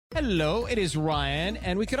Hello, it is Ryan,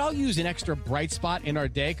 and we could all use an extra bright spot in our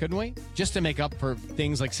day, couldn't we? Just to make up for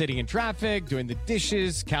things like sitting in traffic, doing the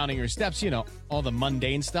dishes, counting your steps, all the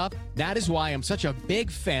mundane stuff. That is why I'm such a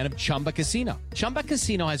big fan of Chumba Casino. Chumba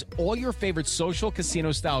Casino has all your favorite social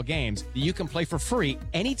casino style games that you can play for free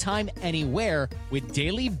anytime, anywhere with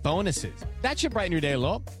daily bonuses. That should brighten your day a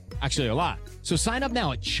little. Actually, a lot. So sign up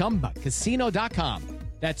now at ChumbaCasino.com.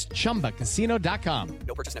 That's ChumbaCasino.com.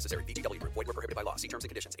 No purchase necessary. VGW Group. Void where prohibited by law. See terms and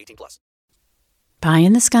conditions. 18+. Pie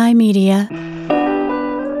in the Sky Media.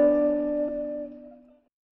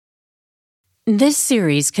 This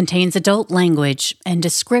series contains adult language and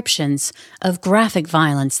descriptions of graphic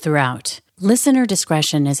violence throughout. Listener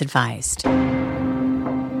discretion is advised.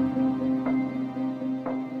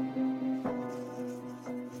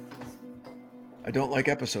 I don't like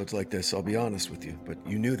episodes like this, I'll be honest with you, but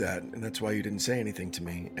you knew that, and that's why you didn't say anything to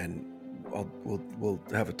me, and we'll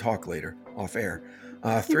have a talk later, off air.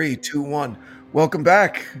 3, 2, 1. Welcome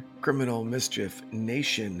back, Criminal Mischief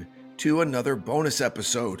Nation, to another bonus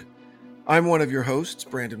episode. I'm one of your hosts,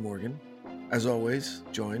 Brandon Morgan, as always,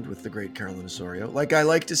 joined with the great Carolyn Osorio. Like I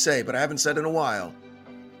like to say, but I haven't said in a while,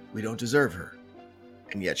 we don't deserve her,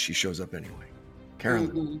 and yet she shows up anyway.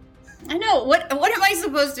 Carolyn. Mm-hmm. I know. What am I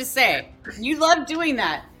supposed to say? You love doing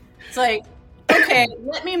that. It's like, okay,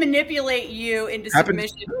 let me manipulate you into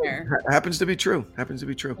submission here. Happens to be true.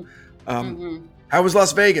 How was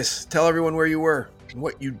Las Vegas? Tell everyone where you were and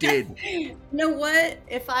what you did. You know what?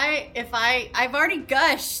 I've already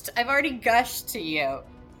gushed to you.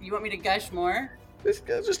 You want me to gush more?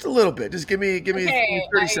 Just a little bit. Just give me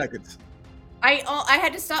 30 seconds. I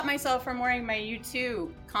had to stop myself from wearing my U2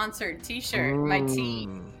 concert T-shirt, my tee.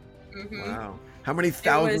 Mm-hmm. Wow. How many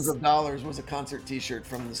thousands of dollars was a concert T-shirt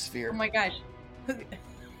from the Sphere? Oh my gosh.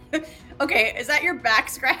 Okay, is that your back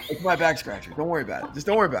scratch? It's my back scratcher. Don't worry about it. Just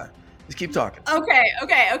don't worry about it. Just keep talking.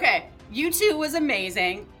 Okay. U2 was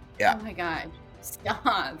amazing. Yeah. Oh my God.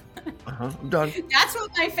 Stop. I'm done. That's what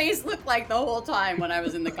my face looked like the whole time when I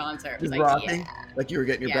was in the concert. It was like, rocking? yeah. Like you were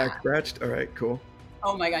getting your back scratched? All right, cool.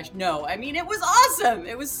 Oh my gosh, no. I mean, it was awesome.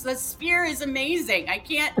 The Sphere is amazing. I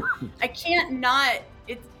can't not.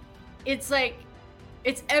 It's like,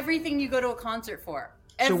 it's everything you go to a concert for.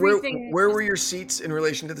 Everything. So where were your seats in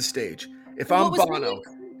relation to the stage? If I'm Bono,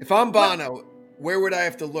 where would I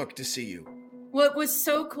have to look to see you? What was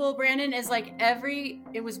so cool, Brandon, is like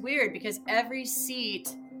it was weird because every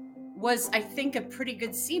seat was, I think, a pretty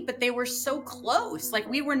good seat, but they were so close. Like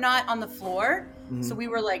we were not on the floor. Mm-hmm. So we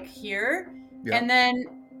were like here. Yeah. And then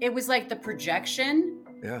it was like the projection.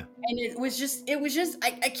 Yeah. And it was just,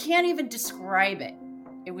 I can't even describe it.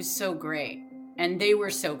 It was so great. And they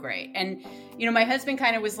were so great. And, my husband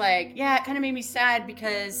kind of was like, yeah, it kind of made me sad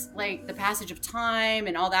because like the passage of time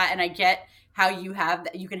and all that. And I get how you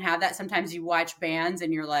can have that. Sometimes you watch bands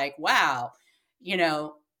and you're like, wow,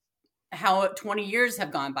 how 20 years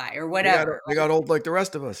have gone by or whatever. Yeah, they got old like the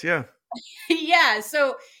rest of us. Yeah. Yeah.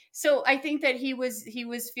 So I think that he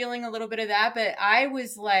was feeling a little bit of that, but I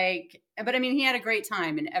was like, but I mean, he had a great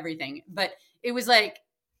time and everything, but it was like,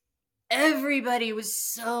 everybody was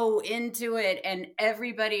so into it and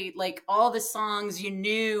everybody, like all the songs you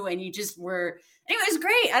knew and you just were, anyway, it was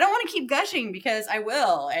great. I don't want to keep gushing because I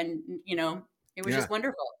will. And, it was just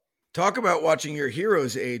wonderful. Talk about watching your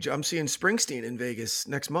heroes age. I'm seeing Springsteen in Vegas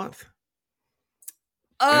next month.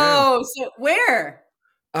 Oh, yeah. So where?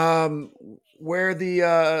 Where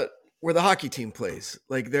the hockey team plays.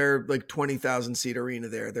 Like they're like 20,000 seat arena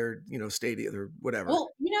there. They're, stadium or whatever. Well,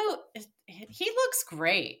 he looks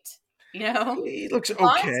great. He looks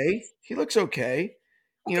okay.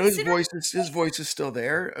 His voice is still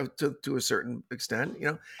there to a certain extent.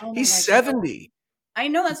 He's 70. I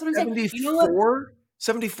know, that's what I'm saying.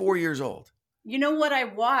 74 years old. You know what I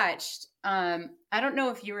watched? I don't know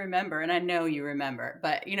if you remember, and I know you remember,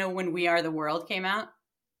 but when We Are the World came out.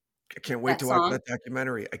 I can't wait to watch that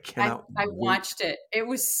documentary. I cannot. I watched it. It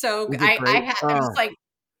was so good. I was like,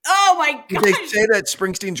 oh my gosh. Did they say that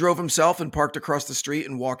Springsteen drove himself and parked across the street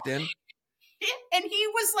and walked in? And he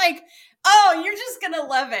was like, oh, you're just going to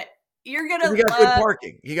love it. You're going to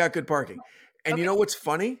He got good parking. And you know what's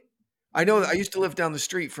funny? I know that I used to live down the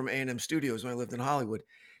street from A&M Studios when I lived in Hollywood.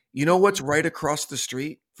 You know what's right across the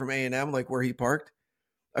street from A&M, like where he parked?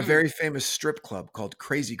 A very famous strip club called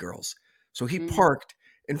Crazy Girls. So he parked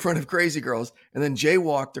in front of Crazy Girls and then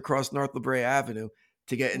jaywalked across North La Brea Avenue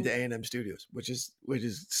to get into A&M Studios, which is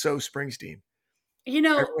so Springsteen.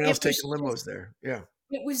 Everyone else taking limos there. Yeah.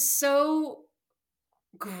 It was so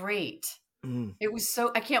great. It was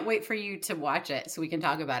so, I can't wait for you to watch it so we can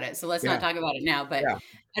talk about it. So let's not talk about it now, but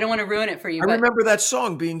I don't want to ruin it for you. I remember that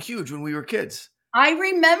song being huge when we were kids. I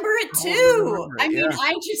remember it Totally too. remember I it. mean, Yeah.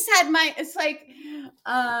 I just had it's like,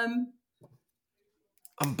 um,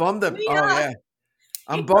 I'm bummed that. Oh yeah. yeah.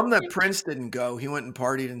 I'm bummed that Prince didn't go. He went and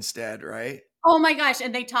partied instead, right? Oh my gosh,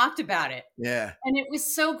 and they talked about it. Yeah. And it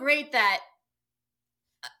was so great that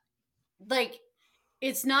like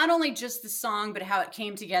it's not only just the song, but how it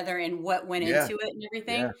came together and what went Yeah. into it and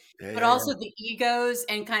Yeah. everything, Yeah. but Yeah. Yeah. also the egos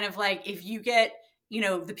and kind of like if you get,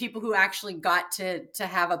 the people who actually got to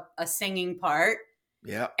have a singing part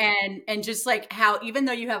Yeah. and just like how even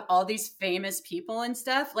though you have all these famous people and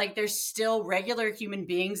stuff, like there's still regular human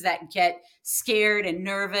beings that get scared and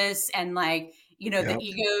nervous and like, the Yeah.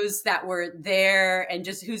 egos that were there and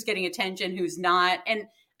just who's getting attention, who's not. And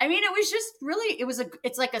I mean, it was just really,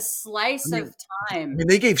 it's like a I slice mean, of time.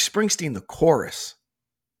 they gave Springsteen the chorus.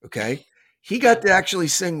 Okay. He got Yeah. to actually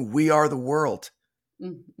sing "We Are the World."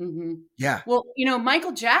 Mm-hmm. Yeah. Well,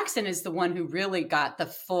 Michael Jackson is the one who really got the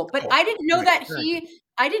full, but Oh, I didn't know right. that Exactly.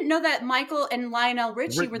 I didn't know that Michael and Lionel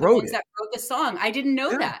Richie Rick were the wrote ones it. that wrote the song. I didn't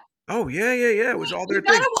know Yeah. that. Oh, yeah, yeah, yeah. It was all their You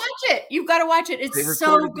thing. gotta watch it. You've got to watch it. They It's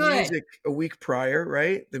so recorded the good. music a week prior,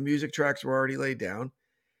 right? The music tracks were already laid down,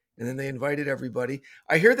 and then they invited everybody.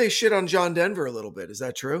 I hear they shit on John Denver a little bit. Is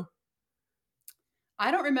that true?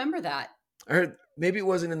 I don't remember that. I heard maybe it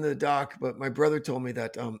wasn't in the doc, but my brother told me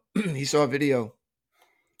that he saw a video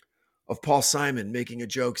of Paul Simon making a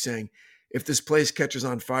joke saying, "If this place catches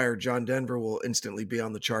on fire, John Denver will instantly be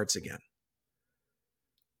on the charts again,"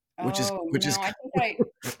 which is Oh which is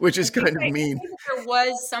no, which is kind of I mean. think there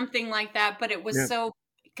was something like that, but it was Yeah, so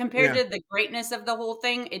compared yeah, to the greatness of the whole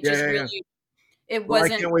thing, it yeah, just yeah, yeah. really it Well, I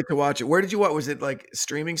wasn't. can't wait to watch it. Where did you watch? Was it like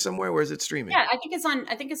streaming somewhere? Where is it streaming? Yeah, I think it's on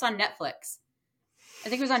Netflix. I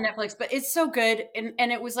think it was on Netflix, but it's so good. And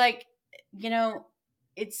it was like, you know,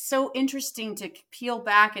 it's so interesting to peel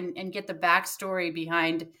back and get the backstory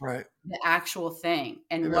behind Right. the actual thing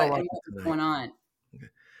and Maybe I'll watch what it was tonight. going on. Okay.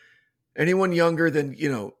 Anyone younger than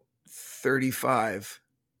 35?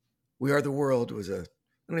 "We Are the World" was I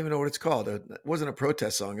don't even know what it's called. It wasn't a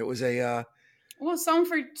protest song. It was a Well, a song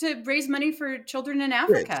to raise money for children in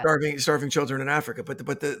yeah, Africa. starving children in Africa.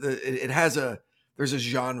 But it has there's a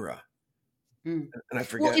genre, Mm. and I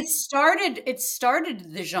Well, forget. it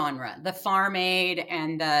started the genre, the Farm Aid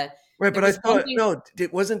and Right, there but I was one thought thing. no,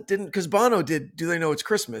 it wasn't didn't because Bono did "Do They Know It's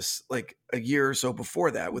Christmas" like a year or so before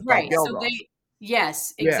that with Bob Right. So Geldof.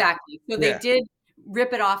 yes, Yeah, exactly. So they yeah, did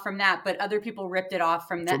rip it off from that, but other people ripped it off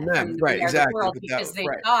from from that from them, the right? We Are the Exactly, World but that because they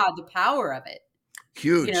right, saw the power of it.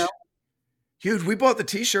 You know, huge, huge. We bought the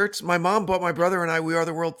T-shirts. My mom bought my brother and I "We Are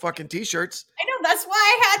the World" fucking T-shirts. I know that's why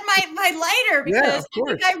I had my lighter Yeah, because of I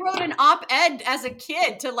think course. I wrote an op-ed as a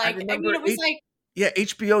kid to I like. I mean, remember it was like.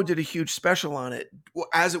 HBO did a huge special on it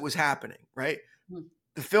as it was happening, right?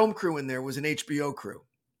 The film crew in there was an HBO crew.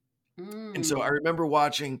 And so I Mm, remember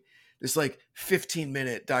watching this like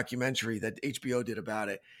 15-minute documentary that HBO did about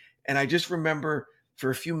it. And I just remember for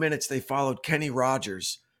a few minutes they followed Kenny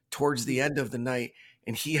Rogers towards the end of the night,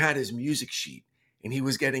 and he had his music sheet and he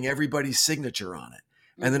was getting everybody's signature on it.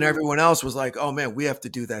 And then mhm. everyone else was like, "Oh man, we have to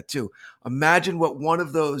do that too." Imagine what one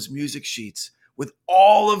of those music sheets with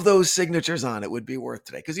all of those signatures on it would be worth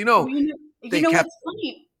today. Because Well, you they know kept what's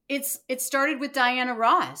funny? It started with Diana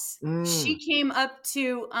Ross. mm, She came up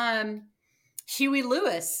to Huey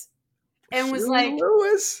Lewis and was Huey like,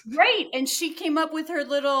 Lewis. right. And she came up with her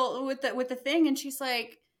little with the thing, and she's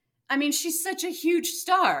like, I mean, she's such a huge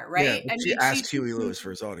star, Yeah, right? but I she mean, asked Huey Lewis for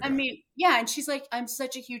his I autograph. mean, yeah, and she's like, I'm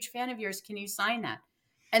such a huge fan of yours. Can you sign that?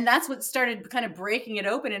 And that's what started kind of breaking it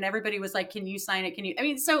open, and everybody was like, "Can you sign it? Can you?" I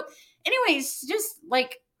mean, so, anyways, just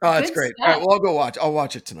like Oh, that's good great. All right, stuff. well, I'll go watch. I'll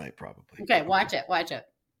watch it tonight, probably. Okay, watch it, watch it.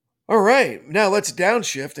 All right, now let's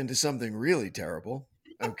downshift into something really terrible.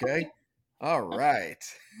 Okay. All right.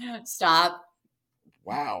 Stop,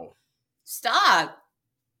 Wow. stop.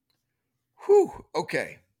 Whew.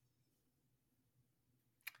 Okay.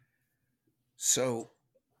 So,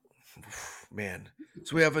 man.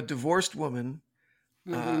 So we have a divorced woman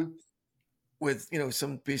uh, Hmm. with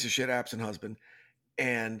some piece of shit absent husband,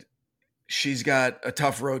 and she's got a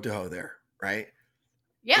tough road to hoe there, right?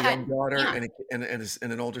 A Yeah, young daughter yeah. and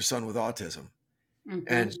an older son with autism,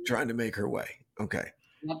 and Hmm. trying to make her way. Okay.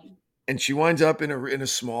 Yep. And she winds up in a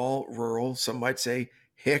small rural, some might say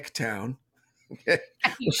hick town. Okay.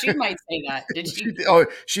 She might say that. Did she?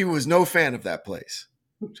 She was no fan of that place.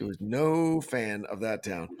 She was no fan of that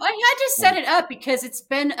town. I had to set it up because it's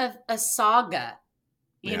been a saga.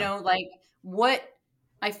 Yeah. Like what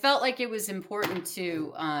I felt like it was important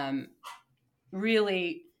to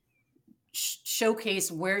really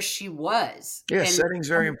showcase where she was. Yeah. And Setting's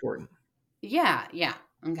very important. yeah, yeah.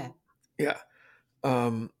 Okay. Yeah.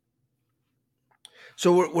 Um,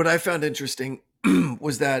 so what I found interesting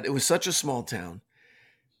was that it was such a small town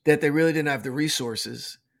that they really didn't have the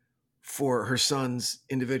resources for her son's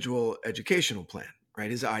individual educational plan, right?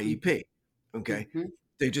 His IEP. Okay. Mm-hmm.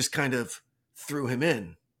 They just kind of threw him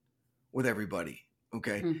in with everybody.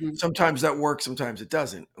 Okay. Mm-hmm. Sometimes that works, sometimes it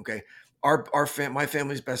doesn't. Okay. My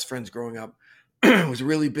family's best friends growing up was a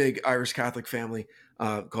really big Irish Catholic family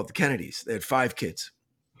called the Kennedys. They had 5 kids.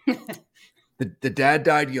 The dad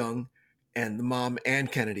died young, and the mom, Ann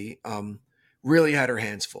Kennedy, really had her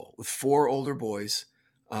hands full with 4 older boys.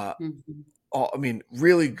 Mm-hmm. I mean,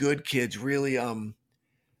 really good kids, really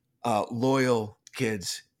loyal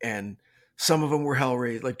kids, and some of them were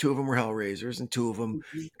Hellraisers. Like 2 of them were Hellraisers, and 2 of them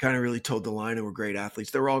Mm-hmm. kind of really towed the line and were great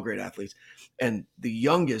athletes. They were all great athletes, and the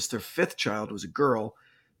youngest, their 5th child, was a girl,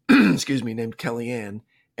 excuse me, named Kellyanne,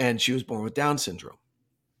 and she was born with Down syndrome.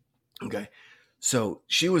 Okay, so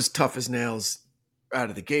she was tough as nails out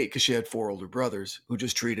of the gate because she had 4 older brothers who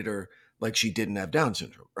just treated her like she didn't have Down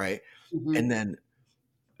syndrome, right? Mm-hmm. And then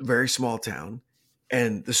very small town,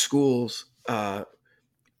 and the schools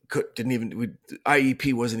didn't even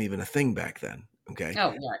IEP wasn't even a thing back then. Okay, Oh,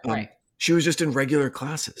 right, right. she was just in regular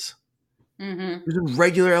classes. Mm-hmm. She was in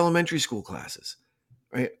regular elementary school classes,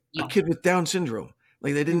 right? A Yeah. kid with Down syndrome,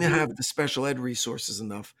 like they didn't Mm-hmm. have the special ed resources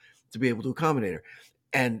enough to be able to accommodate her.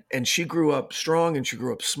 And she grew up strong and she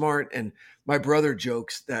grew up smart. And my brother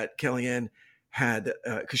jokes that Kellyanne had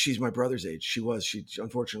because she's my brother's age. She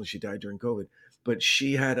unfortunately she died during COVID, but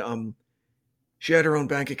she had her own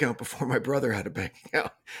bank account before my brother had a bank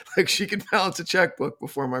account. Like she could balance a checkbook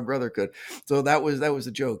before my brother could. So that was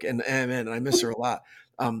a joke. And man, I miss her a lot.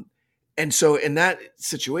 And so in that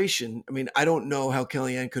situation, I mean, I don't know how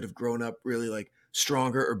Kellyanne could have grown up really like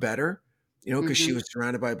stronger or better, because she Mm-hmm. was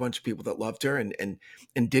surrounded by a bunch of people that loved her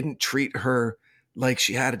and didn't treat her like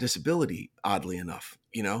she had a disability, oddly enough.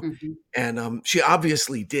 Mm-hmm. And she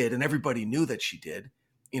obviously did, and everybody knew that she did,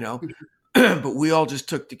 you know. Mm-hmm. But we all just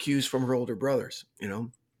took the cues from her older brothers.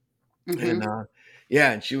 And Mm-hmm.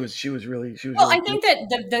 yeah, and she was Well, really I good. think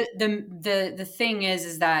that the thing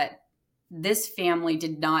is that this family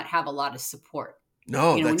did not have a lot of support.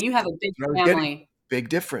 No, When that's you have a big what I was getting. family, Big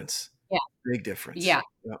difference. yeah, Big difference. yeah,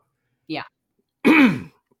 yeah, Yeah.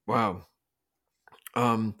 Wow.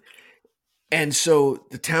 Um, and so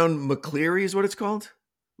the town McCleary is what it's called?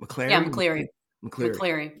 yeah, McCleary? McCleary, McCleary.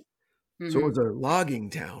 McCleary. So it Mm-hmm. was a logging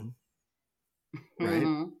town, right?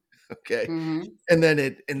 Mm-hmm. Okay. Mm-hmm. And then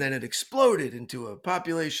it exploded into a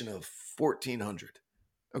population of 1,400.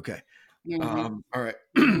 Okay. Mm-hmm. All right.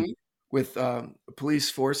 Mm-hmm. With a police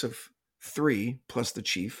force of 3 plus the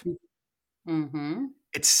chief. Mm-hmm.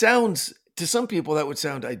 It sounds to some people that would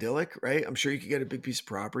sound idyllic, right? I'm sure you could get a big piece of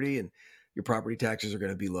property and your property taxes are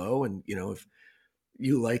going to be low. And, if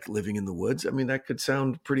you like living in the woods, I mean, that could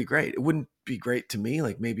sound pretty great. It wouldn't be great to me,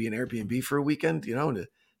 like maybe an Airbnb for a weekend, and to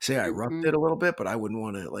say I roughed Mm-hmm. it a little bit, but I wouldn't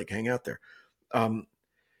want to like hang out there. Um,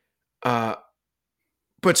 uh,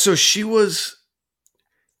 but so she was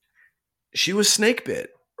snake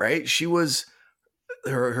bit, right?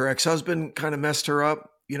 Her ex-husband kind of messed her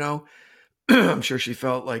up. I'm sure she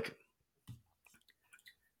felt like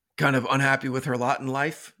kind of unhappy with her lot in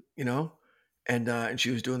life. And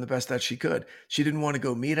she was doing the best that she could. She didn't want to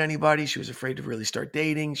go meet anybody. She was afraid to really start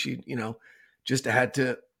dating. She just had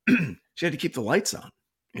to she had to keep the lights on.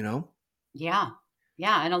 Yeah.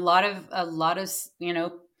 Yeah. And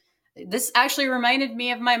this actually reminded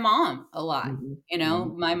me of my mom a lot. Mhm,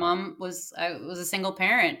 mhm. My mom was a single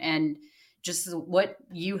parent, and just what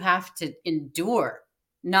you have to endure,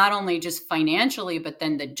 not only just financially, but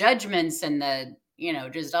then the judgments and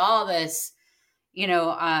just all this,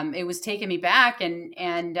 it was taking me back, and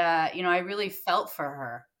I really felt for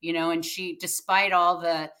her, and she, despite all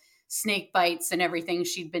the snake bites and everything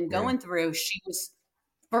she'd been Yeah, going through, she was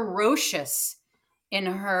ferocious in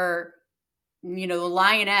her,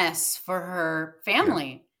 lioness for her yeah,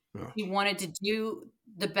 family. yeah. She wanted to do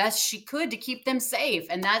the best she could to keep them safe.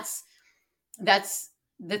 And that's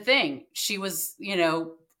the thing. She was,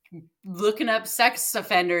 looking up sex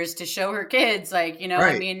offenders to show her kids, I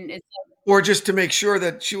Right. mean, it's Or just to make sure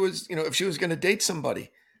that she was, if she was going to date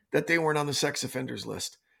somebody, that they weren't on the sex offenders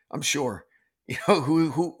list. I'm sure.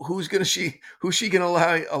 Who's she going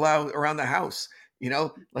to allow around the house?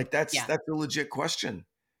 Like that's yeah. that's a legit question.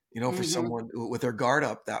 For Hmm. someone with their guard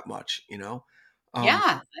up that much. Um,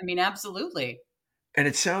 Yeah. I mean, absolutely. and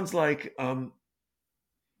it sounds like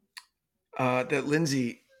that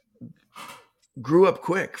Lindsay grew up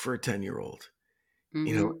quick for a 10-year-old. Hmm.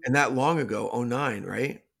 And that long ago, '09,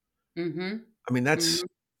 right? Hmm. I mean, that's Hmm.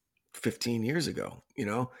 15 years ago.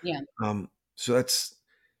 Yeah. So that's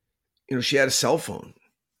she had a cell phone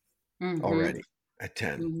Hmm. already. at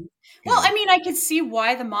 10. Mhm. You Well, know? I mean, I could see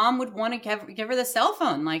why the mom would want to give her the cell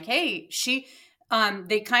phone. Like, hey,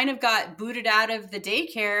 they kind of got booted out of the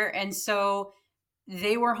daycare, and so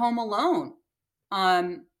they were home alone.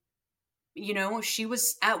 Um, she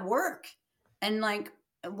was at work, and like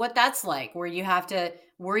what that's like, where you have to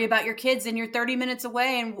worry about your kids and you're 30 minutes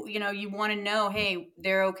away, and you want to know, hey,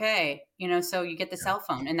 they're okay. So you get the cell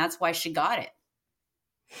phone, and that's why she got it.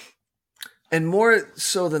 And more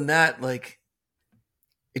so than that, like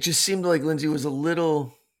it just seemed like Lindsay was a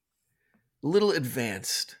little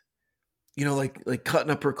advanced. Like cutting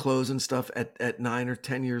up her clothes and stuff at 9 or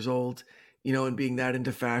 10 years old, and being that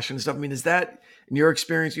into fashion and stuff. I mean, is that in your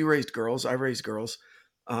experience? You raised girls, I raised girls.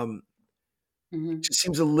 Hmm. Just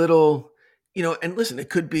seems a little, and listen, it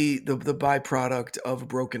could be the byproduct of a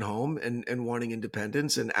broken home and wanting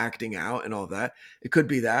independence and acting out and all that. It could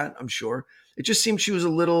be that, I'm sure. It just seems she was a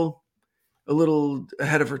little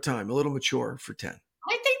ahead of her time, a little mature for 10.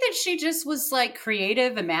 I think that she just was like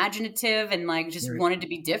creative, imaginative, and like just Right. wanted to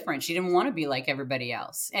be different. She didn't want to be like everybody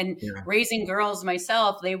else. And Yeah. raising girls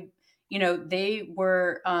myself, they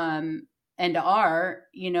were and are,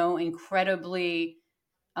 incredibly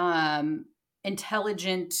um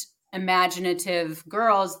intelligent, imaginative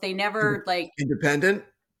girls. They never like, Independent.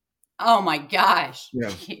 oh my gosh. Yeah.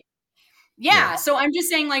 Yeah. Yeah. So I'm just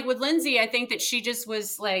saying, like with Lindsay, I think that she just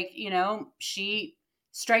was like, she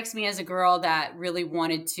strikes me as a girl that really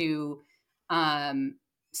wanted to um,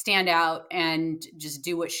 stand out and just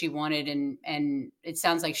do what she wanted. And it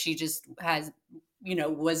sounds like she just has,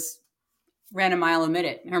 ran a mile a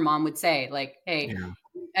minute. Her mom would say, like, hey, Yeah.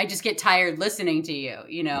 I just get tired listening to you.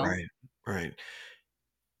 Right. Right.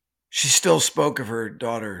 She still spoke of her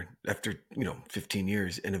daughter after, 15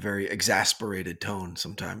 years in a very exasperated tone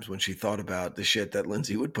sometimes when she thought about the shit that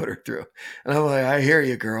Lindsay would put her through. And I'm like, I hear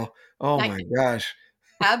you, girl. Oh I, my gosh.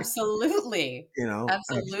 absolutely. Yeah.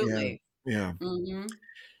 Absolutely. Yeah. Hmm.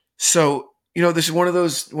 So, this is one of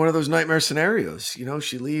those nightmare scenarios.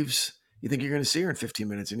 She leaves, you think you're going to see her in 15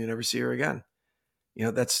 minutes and you never see her again.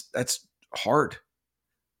 That's hard.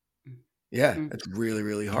 Yeah, that's really,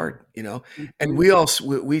 really hard, And Hmm.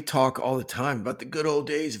 we talk all the time about the good old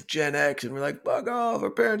days of Gen X, and we're like, "Fuck off!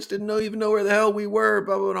 Our parents didn't even know where the hell we were,"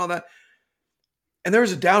 blah blah, and all that. And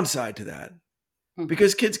there's a downside to that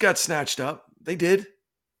because kids got snatched up. They did.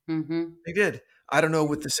 Hmm. They did. I don't know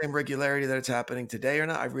with the same regularity that it's happening today or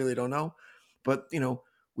not. I really don't know. But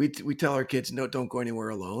we tell our kids, no, don't go anywhere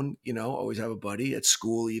alone. Always have a buddy at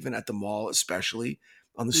school, even at the mall, especially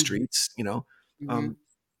on the Hmm. streets. Hmm. Um,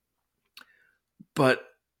 but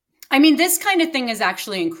I mean, this kind of thing is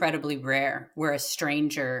actually incredibly rare where a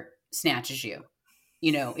stranger snatches you.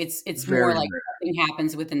 It's more very like rare. something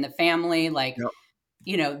happens within the family. Like, Yep.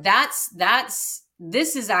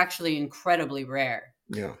 this is actually incredibly rare,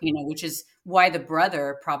 Yeah. which is why the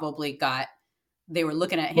brother probably they were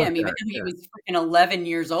looking at him, Looked even at. though he Yeah. was freaking 11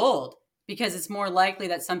 years old, because it's more likely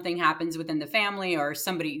that something happens within the family or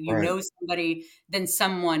somebody, Right. somebody than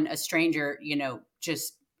someone, a stranger,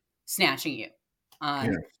 just snatching you.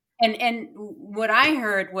 Yeah. And what I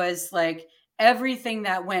heard was like everything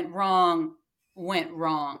that went wrong.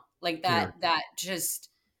 Like Yeah. that just,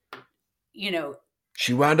 you know,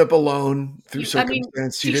 She wound up alone through I mean,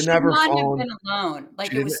 circumstance. She she didn't should have her not have phone. been alone. She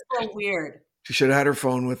Like it didn't was so weird. she should have had her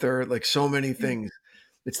phone with her, like so many things.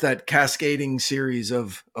 It's that cascading series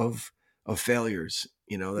of failures,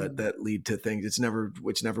 that lead to things. It's never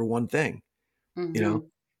one thing, you know? Mm-hmm.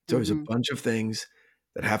 It's always a Mm-hmm. bunch of things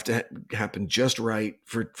that have to happen just right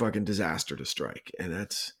for fucking disaster to strike. And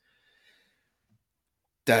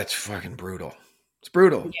that's fucking brutal. It's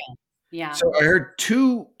brutal. Yeah. Yeah. So I heard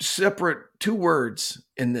two words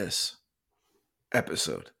in this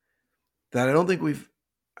episode that I don't think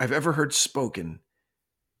I've ever heard spoken,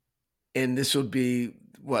 and this would be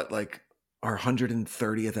what, like our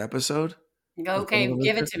 130th episode of Okay, Brother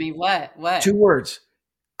give it Luther? to me. What? What? Two words: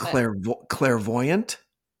 What? clairvoyant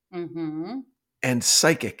Mm-hmm. and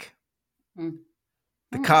psychic.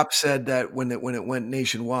 The Mm-hmm. cop said that when it went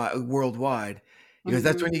nationwide, worldwide, he goes,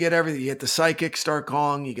 "That's Mm-hmm. when you get everything. You get the psychic start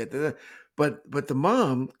calling. You get the." But the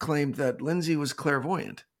mom claimed that Lindsay was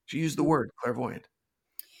clairvoyant. She used the word clairvoyant.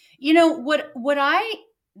 What I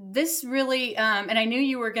this really and I knew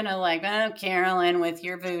you were gonna like, oh, Carolyn with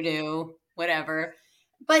your voodoo, whatever.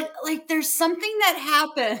 But like there's something that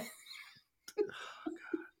happened.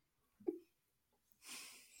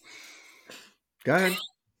 Go ahead.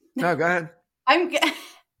 No, go ahead. I'm g-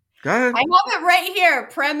 Go ahead. I have it right here.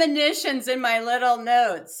 Premonitions in my little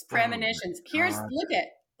notes. Oh my Premonitions. Here's god.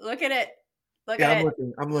 look at it. Look Yeah, at I'm it.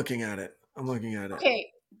 looking. I'm looking at it. I'm looking at it.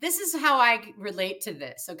 Okay, this is how I relate to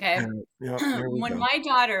this, okay? And yep, here we When go. my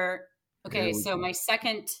daughter Okay, so my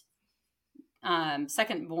second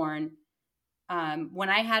born, when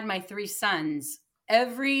I had my three sons,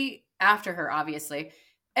 after her, obviously,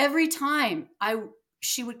 every time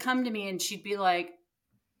she would come to me and she'd be like,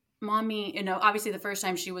 "Mommy," obviously the first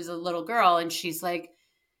time she was a little girl, and she's like,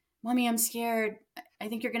 "Mommy, I'm scared. I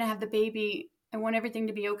think you're gonna have the baby. I want everything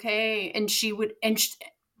to be okay." And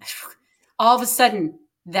all of a sudden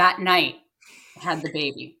that night had the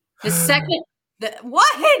baby. The second,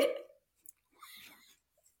 what?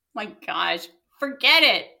 My gosh, forget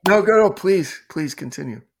it. No, please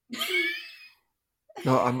continue.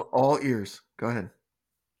 No, I'm all ears. Go ahead.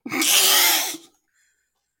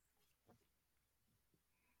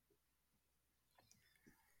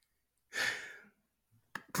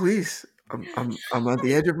 Please, I'm on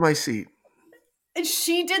the edge of my seat. And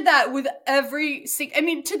she did that with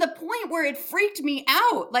to the point where it freaked me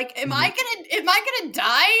out. Like, am I gonna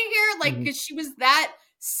die here? Like, because she was that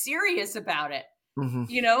serious about it.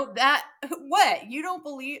 That what you don't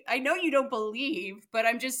believe. I know you don't believe, but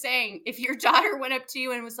I'm just saying, if your daughter went up to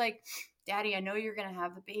you and was like, "Daddy, I know you're gonna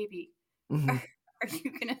have the baby. Are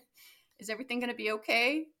you gonna? Is everything gonna be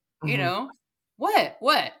okay?"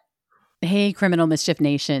 What? Hey, Criminal Mischief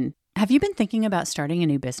Nation. Have you been thinking about starting a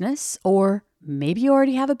new business? Or maybe you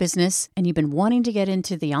already have a business and you've been wanting to get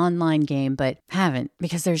into the online game but haven't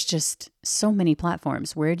because there's just so many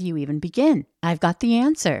platforms. Where do you even begin? I've got the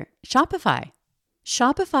answer. Shopify.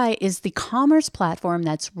 Shopify is the commerce platform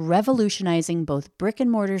that's revolutionizing both brick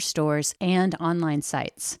and mortar stores and online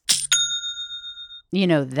sites.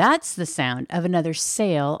 That's the sound of another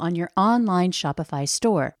sale on your online Shopify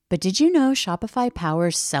store. But did you know Shopify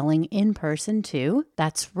powers selling in person too?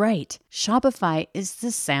 That's right. Shopify is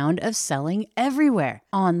the sound of selling everywhere.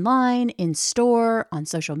 Online, in store, on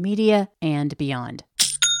social media, and beyond.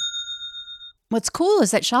 What's cool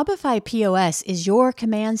is that Shopify POS is your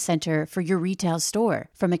command center for your retail store.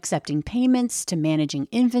 From accepting payments to managing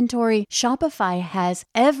inventory, Shopify has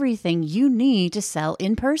everything you need to sell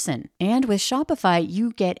in person. And with Shopify,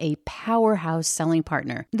 you get a powerhouse selling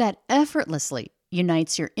partner that effortlessly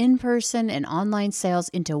unites your in-person and online sales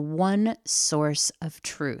into one source of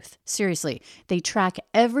truth. Seriously, they track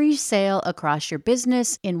every sale across your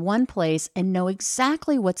business in one place and know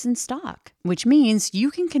exactly what's in stock, which means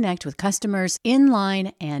you can connect with customers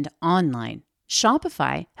in-line and online.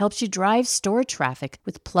 Shopify helps you drive store traffic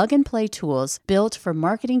with plug-and-play tools built for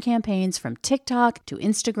marketing campaigns from TikTok to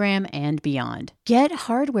Instagram and beyond. Get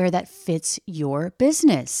hardware that fits your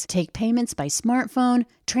business. Take payments by smartphone,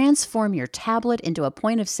 transform your tablet into a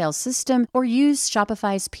point-of-sale system, or use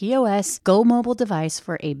Shopify's POS Go mobile device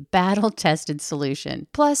for a battle-tested solution.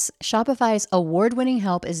 Plus, Shopify's award-winning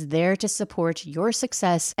help is there to support your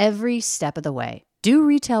success every step of the way. Do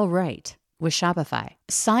retail right with Shopify.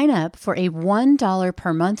 Sign up for a $1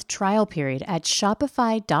 per month trial period at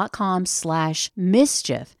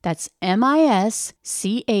shopify.com/mischief. That's MISCHIEF,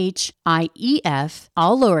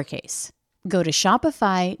 all lowercase. Go to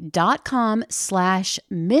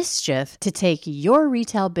shopify.com/mischief to take your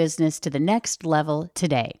retail business to the next level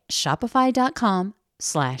today.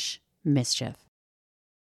 Shopify.com/mischief.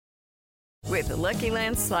 With the Lucky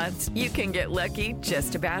Land Slots, you can get lucky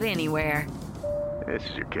just about anywhere. This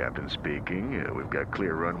is your captain speaking. We've got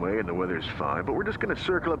clear runway and the weather's fine, but we're just going to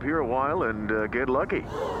circle up here a while and get lucky.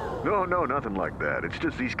 No, nothing like that. It's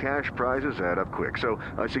just these cash prizes add up quick. So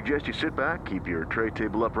I suggest you sit back, keep your tray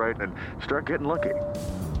table upright, and start getting lucky.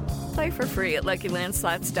 Play for free at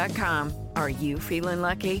LuckyLandSlots.com. Are you feeling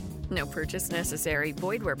lucky? No purchase necessary.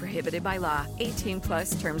 Void where prohibited by law.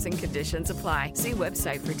 18+ terms and conditions apply. See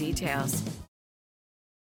website for details.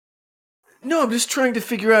 No, I'm just trying to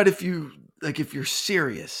figure out if you're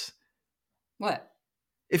serious. What?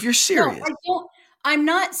 If you're serious. No, I'm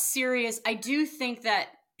not serious. I do think that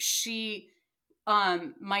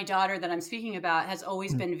my daughter that I'm speaking about has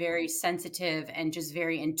always been very sensitive and just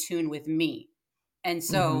very in tune with me. And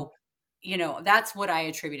so, that's what I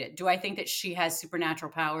attribute it. Do I think that she has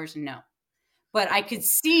supernatural powers? No. But I could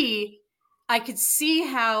see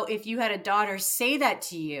how if you had a daughter say that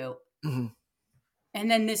to you, and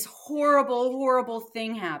then this horrible, horrible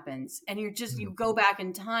thing happens, and you go back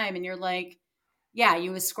in time and you're like, yeah,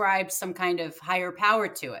 you ascribed some kind of higher power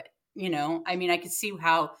to it. I could see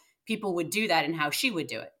how people would do that and how she would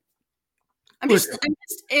do it. I'm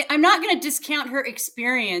not going to discount her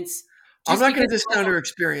experience. I'm not going to discount her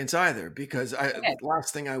experience either, because the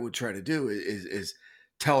last thing I would try to do is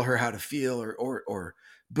tell her how to feel or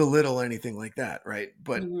belittle anything like that. Right.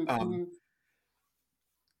 But,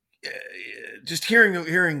 just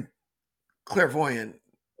hearing clairvoyant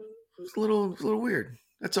was a little weird.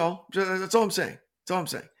 That's all. That's all I'm saying.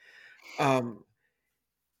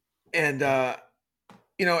 And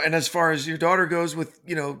and as far as your daughter goes with,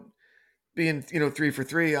 being, 3 for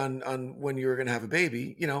 3 on when you were going to have a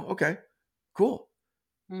baby, okay, cool.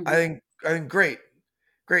 I Mm-hmm. think I think great.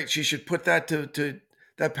 Great. She should put that to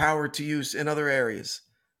that power to use in other areas.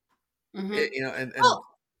 Mm-hmm. And Well,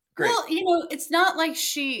 great. it's not like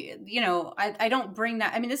she, I don't bring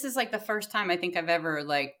that. I mean, this is like the first time I think I've ever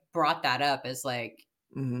like brought that up as like,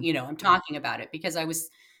 Hmm. I'm talking about it because I was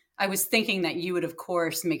thinking that you would of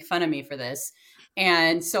course make fun of me for this.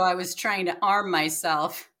 And so I was trying to arm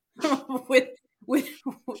myself with with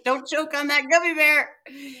don't choke on that gummy bear.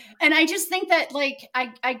 And I just think that like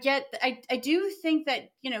I do think that,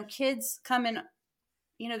 kids come in,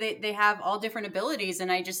 they have all different abilities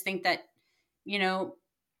and I just think that, you know,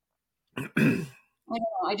 I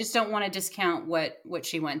don't know, I just don't want to discount what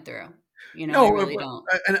she went through. I No, really don't.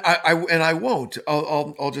 and I won't.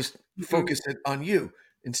 I'll just Mhm. focus it on you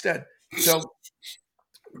instead. So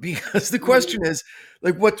because the Mhm. question is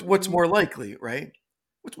like what's Mhm. more likely, right?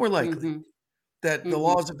 What's more likely? Mhm. That the Mhm.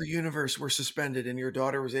 laws of the universe were suspended and your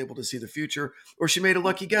daughter was able to see the future, or she made a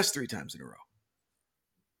lucky guess 3 times in a row.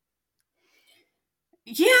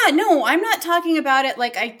 Yeah, no, I'm not talking about it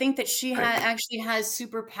like I think that she Right. actually has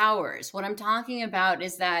superpowers. What I'm talking about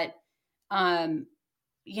is that, um,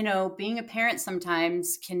 being a parent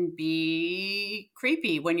sometimes can be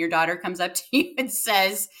creepy when your daughter comes up to you and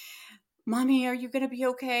says, "Mommy, are you going to be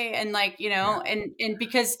okay?" And like, Yeah. and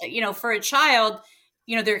because, for a child,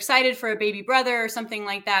 they're excited for a baby brother or something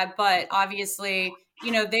like that, but obviously,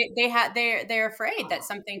 they're afraid that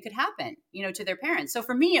something could happen, to their parents. So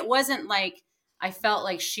for me, it wasn't like I felt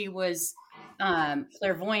like she was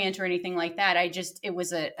clairvoyant or anything like that. It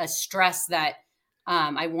was a stress that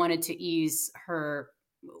I wanted to ease her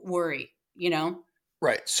worry,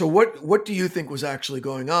 Right. So what do you think was actually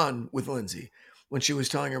going on with Lindsay when she was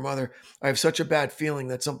telling her mother, "I have such a bad feeling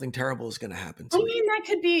that something terrible is going to happen I to me"? mean, that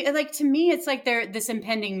could be like to me, it's like they're this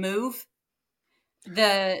impending move.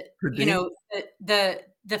 The Could you be. know,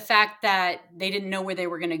 the fact that they didn't know where they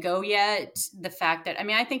were gonna go yet, the fact that I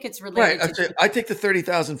mean, I think it's Right. related to I take the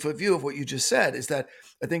 30,000-foot view of what you just said is that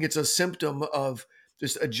I think it's a symptom of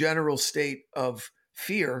just a general state of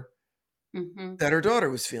fear Mhm, that her daughter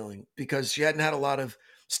was feeling because she hadn't had a lot of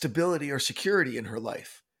stability or security in her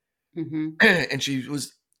life. mhm, And she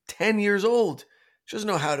was 10 years old. She doesn't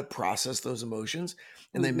know how to process those emotions.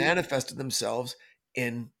 And they mhm, manifested themselves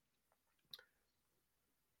in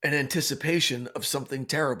an anticipation of something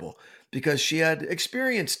terrible because she had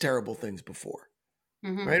experienced terrible things before,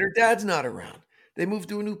 mhm. right? Her dad's not around. They moved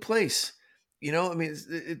to a new place. I mean,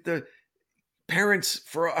 the parents,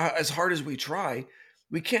 for as hard as we try,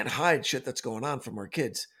 we can't hide shit that's going on from our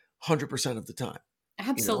kids 100% of the time,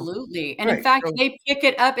 you know? Absolutely, and in Right. fact, So, they pick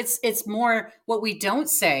it up. It's more what we don't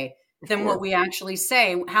say of than what course. we actually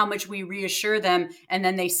say, how much we reassure them, and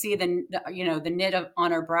then they see the knit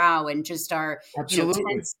on our brow and just our, Absolutely.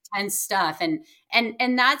 tense stuff,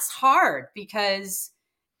 and that's hard because,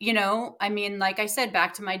 I mean, like I said,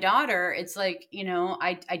 back to my daughter, it's like,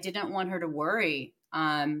 I didn't want her to worry,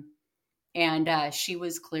 and, she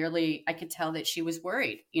was clearly I could tell that she was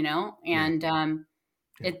worried, Yeah. and,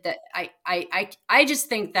 Yeah. it that I just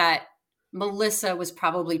think that Melissa was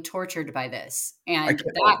probably tortured by this, I and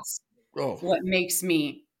can't. that's Oh, what makes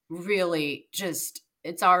me really just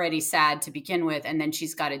it's already sad to begin with, and then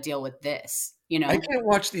she's gotta deal with this, I can't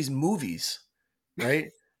watch these movies,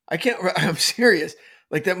 right? I can't. I'm serious.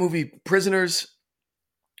 Like that movie Prisoners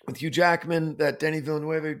with Hugh Jackman that Denny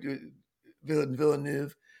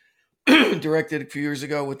Villeneuve directed a few years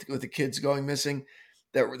ago with the kids going missing.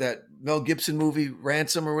 That Mel Gibson movie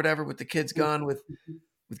Ransom or whatever with the kids Mhm, gone mhm,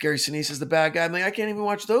 with Gary Sinise as the bad guy. I mean, I can't even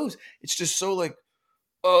watch those. It's just so like,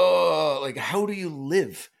 oh, like how do you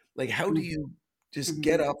live? Like how do mhm, you just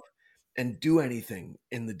get mhm, up and do anything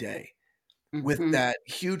in the day with mhm, that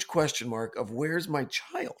huge question mark of where's my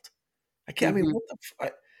child? I can't. I mean, mhm, what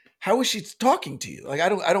the? How is she talking to you? Like, I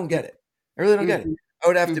don't get it. I really don't get it. mhm, I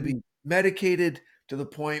would have to mhm, be medicated to the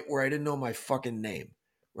point where I didn't know my fucking name,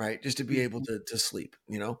 right? Just to be able mhm. to sleep,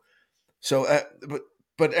 you know. So,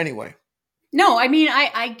 but anyway, No, I mean,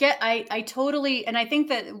 I totally, and I think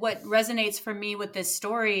that what resonates for me with this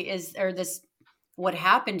story is, or this, what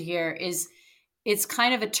happened here is, it's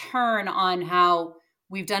kind of a turn on how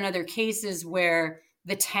we've done other cases where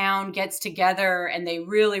the town gets together and they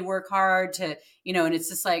really work hard to, and it's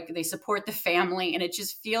just like they support the family. And it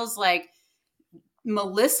just feels like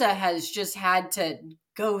Melissa has just had to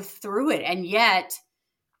go through it. And yet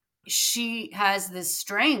she has this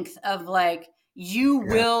strength of like, you yeah,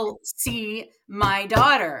 will see my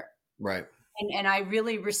daughter. right. And I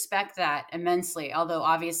really respect that immensely, although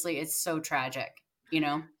obviously it's so tragic, you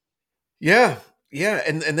know? Yeah, yeah,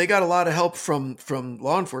 and they got a lot of help from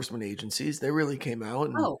law enforcement agencies. They really came out,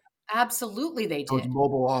 and Oh, absolutely they those did.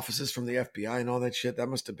 mobile offices from the FBI and all that shit. That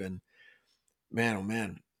must have been, man, oh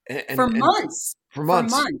man, For and months. for For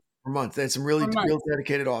months, months. they had some For real months.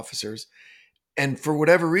 dedicated officers, and for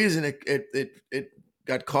whatever reason, it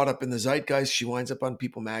got caught up in the zeitgeist. She winds up on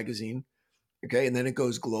People magazine, okay, and then it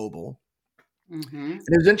goes global. Mhm.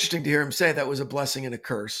 And it was interesting to hear him say that was a blessing and a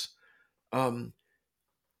curse. Um,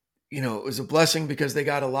 it was a blessing because they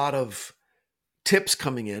got a lot of tips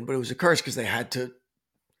coming in, but it was a curse because they had to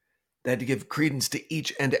give credence to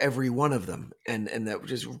each and every one of them, and that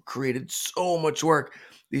just created so much work.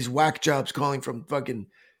 These whack jobs calling from fucking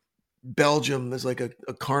Belgium. There's like a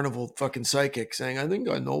carnival fucking psychic saying, "I think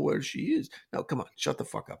I know where she is." No, come on, shut the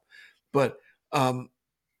fuck up. But and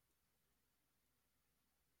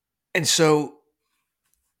so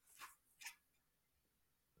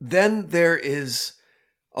then there is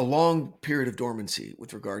a long period of dormancy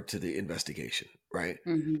with regard to the investigation, right?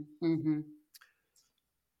 Mhm. Mhm.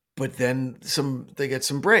 But then they get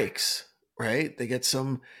some breaks, right? They get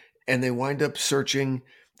some, and they wind up searching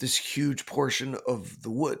this huge portion of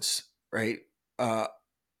the woods, right? Uh,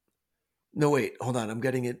 no, wait, hold on. I'm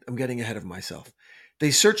getting ahead of myself.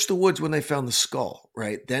 They searched the woods when they found the skull,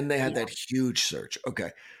 right? Then they had Yeah. that huge search.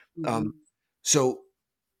 Okay. Um, Mhm. so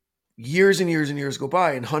years and years and years go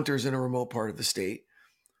by, and hunters in a remote part of the state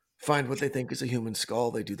find what they think is a human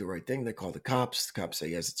skull. They do the right thing. They call the cops. The cops say,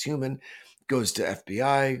 yes, it's human. Goes to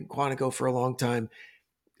FBI, Quantico for a long time.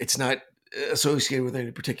 It's not associated with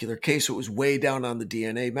any particular case. So it was way down on the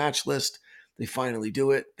DNA match list. They finally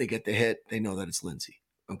do it. They get the hit. They know that it's Lindsay.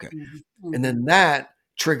 Okay. Mhm. And Mhm. then that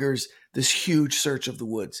triggers this huge search of the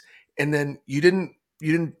woods. And then you didn't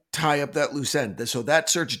tie up that loose end. So that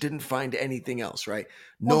search didn't find anything else, right?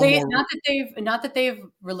 Well, No they more. not that they've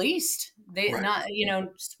released. They Right. not,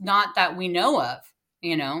 not that we know of,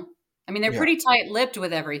 you know. I mean, they're Yeah. pretty tight-lipped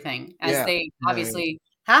with everything, as Yeah. they Yeah. Yeah. obviously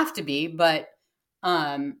have to be, but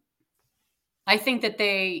um I think that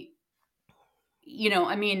they,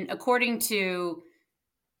 I mean, according to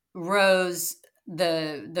Rose,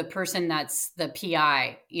 the person that's the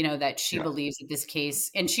PI, that she Yeah. believes that this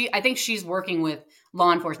case, and I think she's working with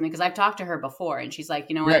law enforcement, because I've talked to her before, and she's like,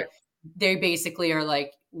 you know Right. what, they basically are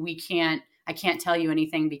like, I can't tell you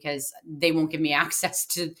anything because they won't give me access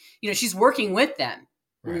to, she's working with them.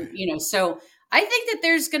 Right. So I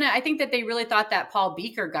think that they really thought that Paul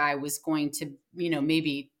Beaker guy was going to,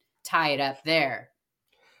 maybe tie it up there.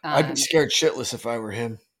 I'd be Um, scared shitless if I were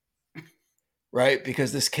him, right?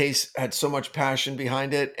 Because this case had so much passion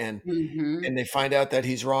behind it, and mhm, they find out that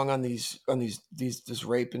he's wrong on these this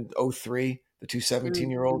rape in '03, the two mhm,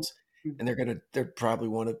 17-year-olds, and mhm. they probably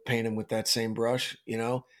want to paint him with that same brush,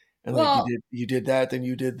 and like Well, you did that, then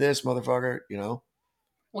you did this, motherfucker.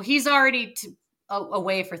 Well, he's already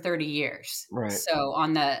away for 30 years. Right. So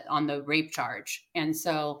on the rape charge. And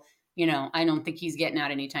so, I don't think he's getting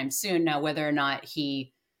out anytime soon. Now, whether or not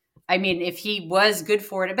I mean, if he was good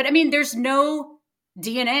for it, but I mean, there's no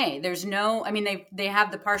DNA. There's no, I mean, they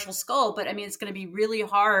have the partial skull, but I mean, it's going to be really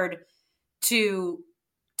hard to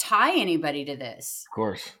tie anybody to this, Of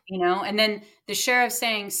course. and then the sheriff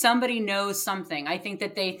saying somebody knows something. I think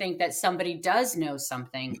that they think that somebody does know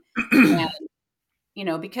something. And,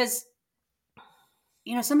 because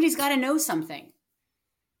somebody's got to know something,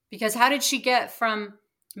 because how did she get from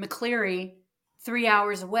McCleary 3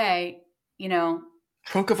 hours away? You know,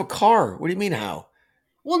 Trunk of a car. What do you mean how?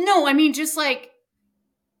 well, no, I mean, just like,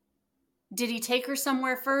 did he take her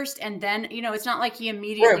somewhere first? And then, it's not like he Right.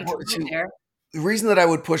 immediately Well, drove see, there. the reason that I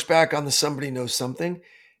would push back on the somebody knows something,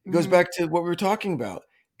 it goes Hmm. back to what we were talking about.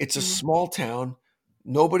 It's a Hmm. small town,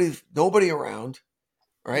 nobody around,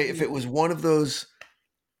 right? If Hmm. it was one of those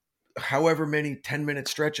however many 10-minute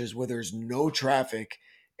stretches where there's no traffic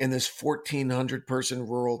in this 1,400 person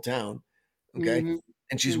rural town, okay? Hmm.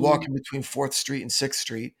 And she's Hmm. walking between 4th Street and 6th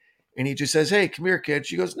Street, and he just says, "Hey, come here, kid."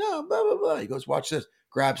 She goes, "No, blah, blah, blah." He goes, "Watch this."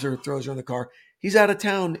 Grabs her, throws her in the car. He's out of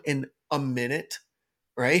town in a minute,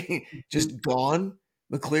 right? Hmm. Just gone.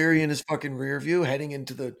 McCleary in his fucking rear view, heading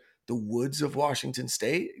into the woods of Washington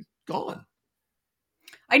State. Gone.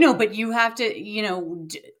 I know, but you have to,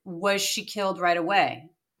 was she killed right away?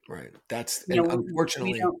 Right. That's You and know, we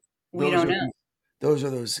unfortunately, don't, we those don't are know. those are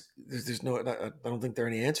those. There's no. I don't think there are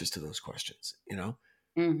any answers to those questions. And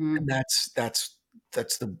Hmm. that's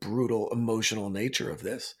the brutal emotional nature of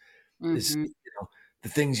this. Is Hmm. the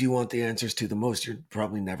things you want the answers to the most, you're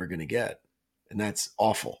probably never going to get, and that's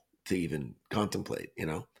awful to even contemplate.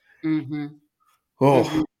 Hmm. Oh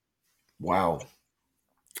Hmm. wow.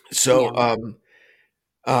 Yeah. So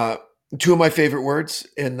uh, two of my favorite words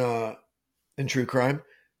in true crime.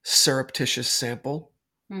 surreptitious sample.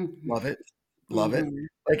 Mhm. Love it. Love it. Mhm.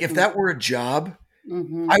 Like if that were a job,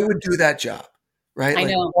 Mhm. I would do that job, right? I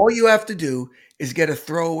Like know. all you have to do is get a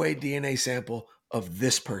throwaway DNA sample of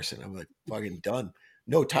this person. I'm like, fucking done.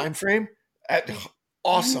 No time frame.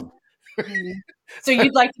 Awesome. Mhm. So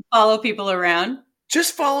you'd like to follow people around?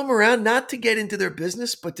 Just follow them around, not to get into their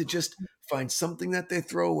business, but to just find something that they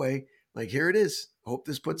throw away. Like, here it is. Hope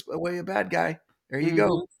this puts away a bad guy. There you go.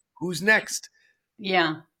 Mhm. Who's next?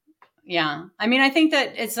 Yeah. Yeah. I mean, I think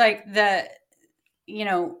that it's like you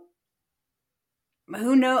know,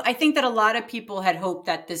 who know? I think that a lot of people had hoped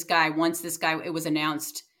that once this guy, it was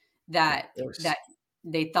announced Of that course. that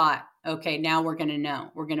they thought, okay, now we're going to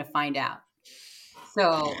know, we're going to find out.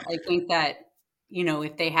 So I think that,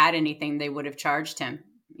 if they had anything, they would have charged him,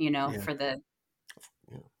 Yeah. for the,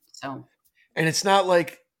 Yeah. so. And it's not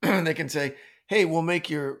like they can say, hey, we'll make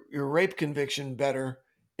your rape conviction better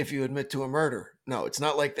if you admit to a murder. No, it's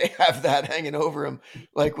not like they have that hanging over him,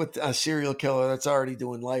 like with a serial killer that's already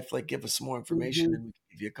doing life. Like, give us some more information Mhm, and we can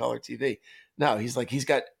give you a color TV. No, he's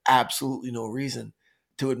got absolutely no reason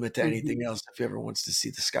to admit to anything mhm, else if he ever wants to see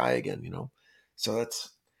the sky again. So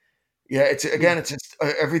yeah, mm, it's just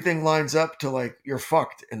everything lines up to like you're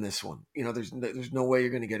fucked in this one. There's no way you're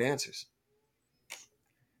going to get answers.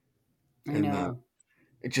 I And know.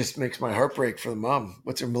 it just makes my heart break for the mom.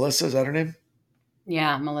 What's her, Melissa? Is that her name?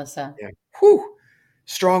 Yeah, Melissa. Yeah. Whew.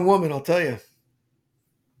 Strong woman, I'll tell you.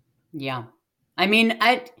 Yeah. I mean,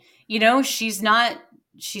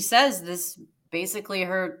 she says this basically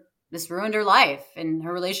this ruined her life and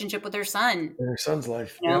her relationship with her son, In her son's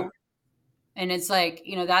life. you Yeah. know? And it's like,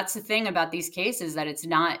 that's the thing about these cases, that it's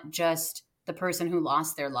not just the person who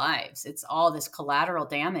lost their lives. It's all this collateral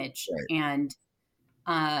damage Right. and,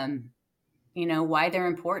 why they're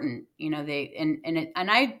important.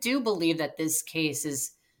 And I do believe that this case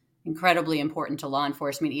is incredibly important to law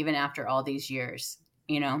enforcement, even after all these years,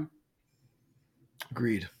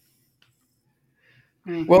 Agreed.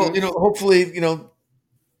 Well, hmm hopefully,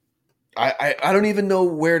 I don't even know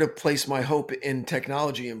where to place my hope in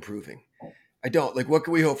technology improving. I don't. Like, what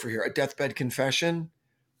can we hope for here? A deathbed confession?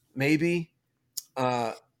 Maybe.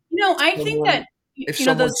 Uh I think someone that, if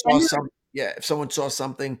someone those saw some yeah, if someone saw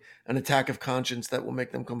something, an attack of conscience that will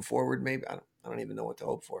make them come forward, maybe. I don't even know what to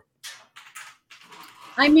hope for.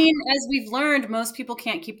 I mean, as we've learned, most people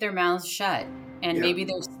can't keep their mouths shut, and Yeah. maybe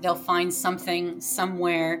they'll find something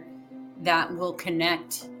somewhere that will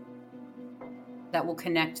connect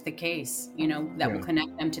the case, that will Yeah.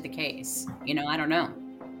 connect them to the case. I don't know.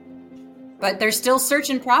 But they're still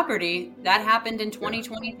searching property. That happened in Yeah.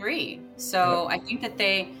 2023. Yep. So I think that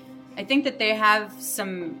they have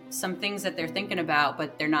some things that they're thinking about,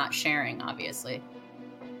 but they're not sharing, obviously.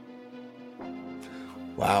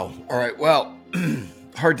 Wow. All right. Well,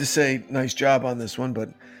 hard to say nice job on this one, but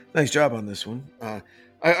nice job on this one. I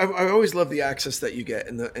always love the access that you get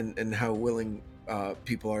and how willing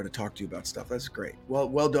people are to talk to you about stuff. That's great.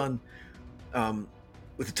 Well done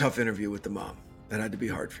with a tough interview with the mom. That had to be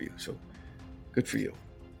hard for you. So good for you.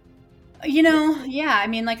 Yeah, I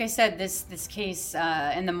mean, like I said, this case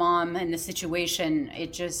and the mom and the situation,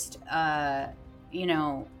 it just again,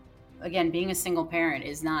 being a single parent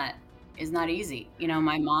is not easy.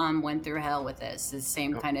 My mom went through hell with this, the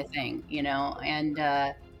same Yep. kind of thing, and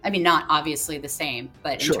I mean, not obviously the same,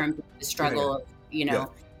 but in Sure. terms of the Yeah. struggle of, Yeah.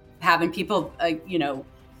 having people,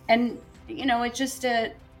 and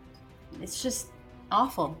it's just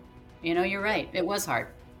awful. You're right. It was hard.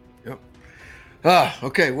 Yep.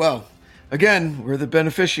 Okay. Well, again, we're the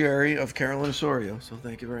beneficiary of Carolyn Osorio, so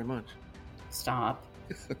thank you very much. Stop.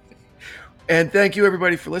 And thank you,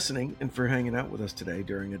 everybody, for listening and for hanging out with us today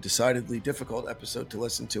during a decidedly difficult episode to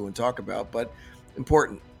listen to and talk about, but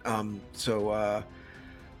important. So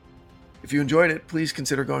if you enjoyed it, please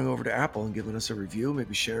consider going over to Apple and giving us a review,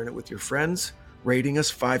 maybe sharing it with your friends, rating us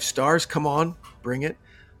 5 stars. Come on, bring it.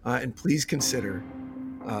 And please consider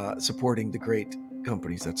supporting the great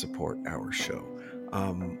companies that support our show.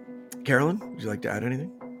 Carolyn, would you like to add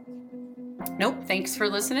anything? Nope. Thanks for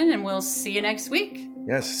listening, and we'll see you next week.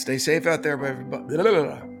 Yes, stay safe out there,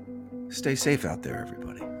 everybody. Stay safe out there,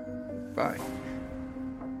 everybody. Bye.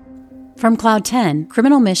 From Cloud 10,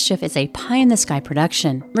 Criminal Mischief is a pie-in-the-sky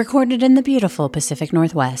production recorded in the beautiful Pacific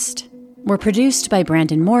Northwest. We're produced by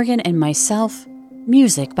Brandon Morgan and myself.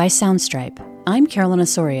 Music by Soundstripe. I'm Carolyn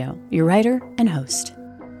Osorio, your writer and host.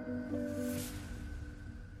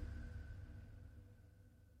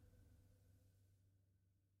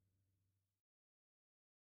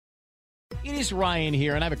 It is Ryan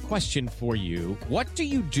here, and I have a question for you. What do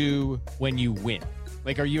you do when you win?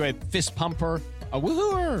 Like, are you a fist pumper? A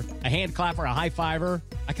woohooer, a hand clapper, a high fiver.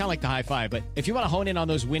 I kind of like the high five, but if you want to hone in on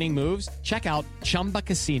those winning moves, check out Chumba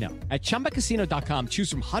Casino. At ChumbaCasino.com, choose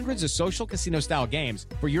from hundreds of social casino style games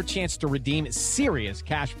for your chance to redeem serious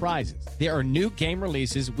cash prizes. There are new game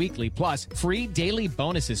releases weekly, plus free daily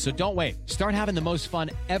bonuses. So don't wait. Start having the most fun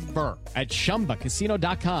ever at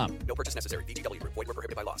ChumbaCasino.com. No purchase necessary. VGW Group. Void were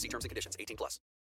prohibited by law. See terms and conditions. 18+.